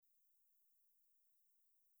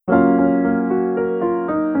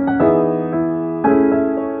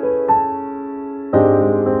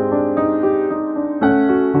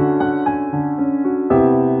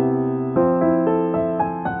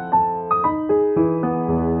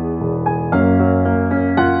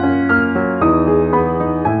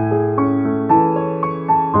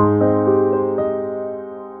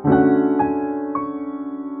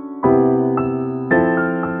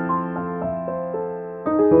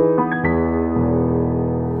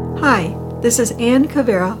Hi, this is Ann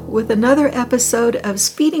Cavera with another episode of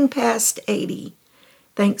Speeding Past 80.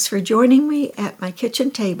 Thanks for joining me at my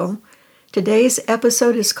kitchen table. Today's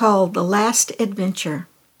episode is called The Last Adventure.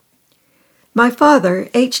 My father,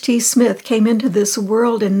 H.T. Smith, came into this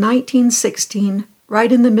world in 1916,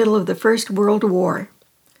 right in the middle of the First World War.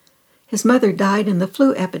 His mother died in the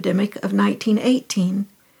flu epidemic of 1918.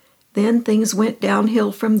 Then things went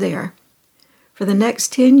downhill from there. For the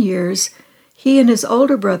next 10 years, he and his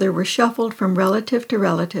older brother were shuffled from relative to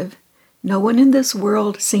relative. No one in this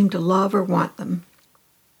world seemed to love or want them.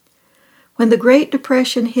 When the Great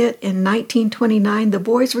Depression hit in 1929, the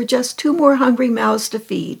boys were just two more hungry mouths to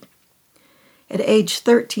feed. At age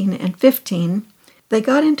 13 and 15, they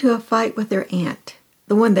got into a fight with their aunt,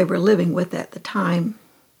 the one they were living with at the time.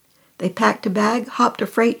 They packed a bag, hopped a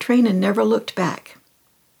freight train, and never looked back.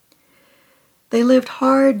 They lived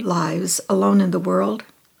hard lives alone in the world.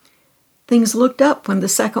 Things looked up when the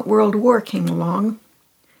Second World War came along.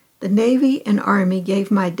 The Navy and Army gave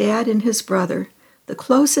my dad and his brother the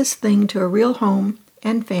closest thing to a real home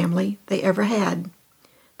and family they ever had.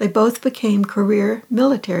 They both became career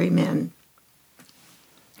military men.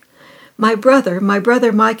 My brother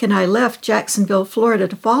Mike, and I left Jacksonville, Florida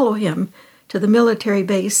to follow him to the military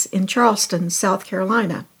base in Charleston, South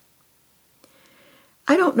Carolina.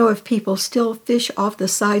 I don't know if people still fish off the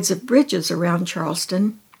sides of bridges around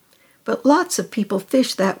Charleston, but lots of people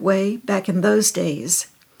fished that way back in those days.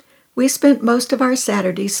 We spent most of our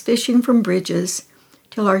Saturdays fishing from bridges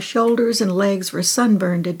till our shoulders and legs were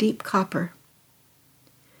sunburned a deep copper.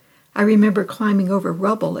 I remember climbing over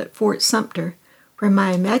rubble at Fort Sumter, where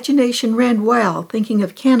my imagination ran wild thinking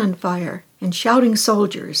of cannon fire and shouting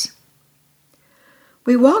soldiers.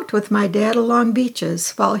 We walked with my dad along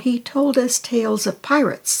beaches while he told us tales of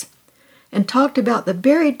pirates and talked about the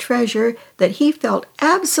buried treasure that he felt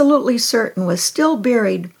absolutely certain was still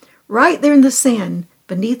buried right there in the sand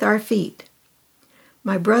beneath our feet.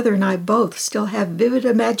 My brother and I both still have vivid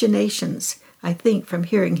imaginations, I think, from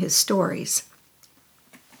hearing his stories.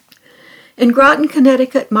 In Groton,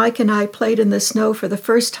 Connecticut, Mike and I played in the snow for the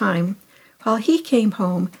first time while he came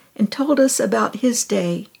home and told us about his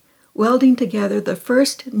day welding together the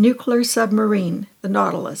first nuclear submarine, the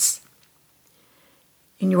Nautilus.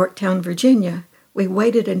 In Yorktown, Virginia, we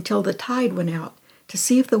waited until the tide went out to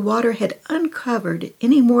see if the water had uncovered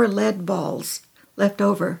any more lead balls left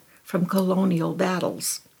over from colonial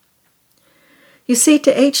battles. You see,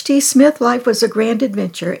 to H.T. Smith, life was a grand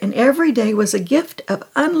adventure, and every day was a gift of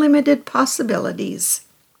unlimited possibilities.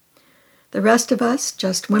 The rest of us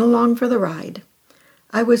just went along for the ride.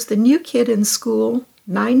 I was the new kid in school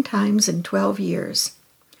 9 times in 12 years.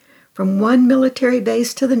 From one military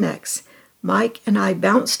base to the next, Mike and I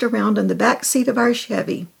bounced around in the back seat of our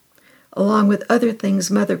Chevy, along with other things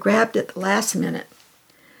Mother grabbed at the last minute.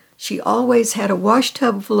 She always had a wash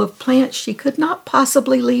tub full of plants she could not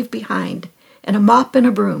possibly leave behind, and a mop and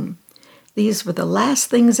a broom. These were the last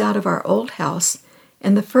things out of our old house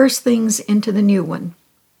and the first things into the new one.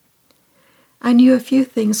 I knew a few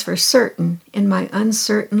things for certain in my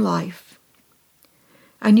uncertain life.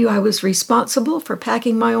 I knew I was responsible for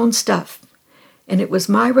packing my own stuff, and it was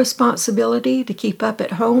my responsibility to keep up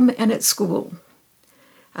at home and at school.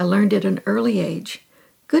 I learned at an early age,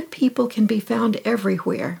 good people can be found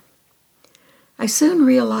everywhere. I soon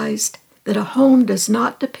realized that a home does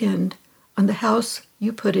not depend on the house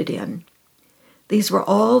you put it in. These were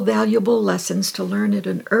all valuable lessons to learn at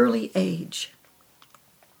an early age.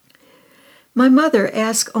 My mother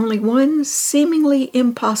asked only one seemingly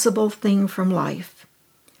impossible thing from life.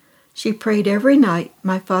 She prayed every night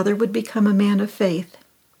my father would become a man of faith.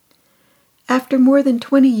 After more than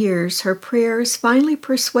 20 years, her prayers finally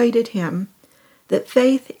persuaded him that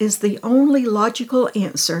faith is the only logical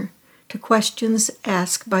answer to questions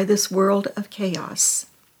asked by this world of chaos.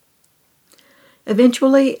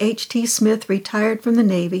 Eventually, H.T. Smith retired from the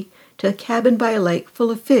Navy to a cabin by a lake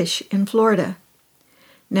full of fish in Florida.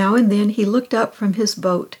 Now and then he looked up from his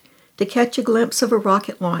boat to catch a glimpse of a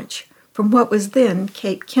rocket launch from what was then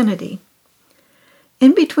Cape Kennedy.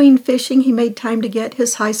 In between fishing, he made time to get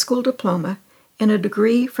his high school diploma and a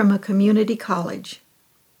degree from a community college.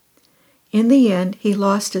 In the end, he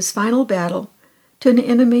lost his final battle to an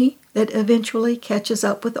enemy that eventually catches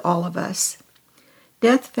up with all of us.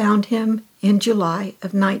 Death found him in July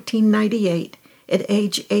of 1998 at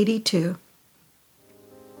age 82.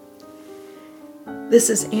 This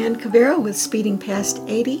is Ann Cavera with Speeding Past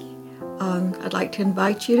 80. I'd like to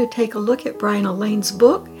invite you to take a look at Brian Elaine's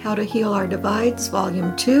book, How to Heal Our Divides,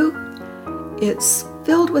 Volume 2. It's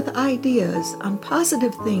filled with ideas on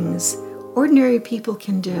positive things ordinary people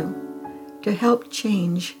can do to help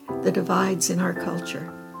change the divides in our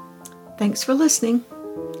culture. Thanks for listening.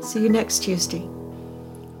 See you next Tuesday.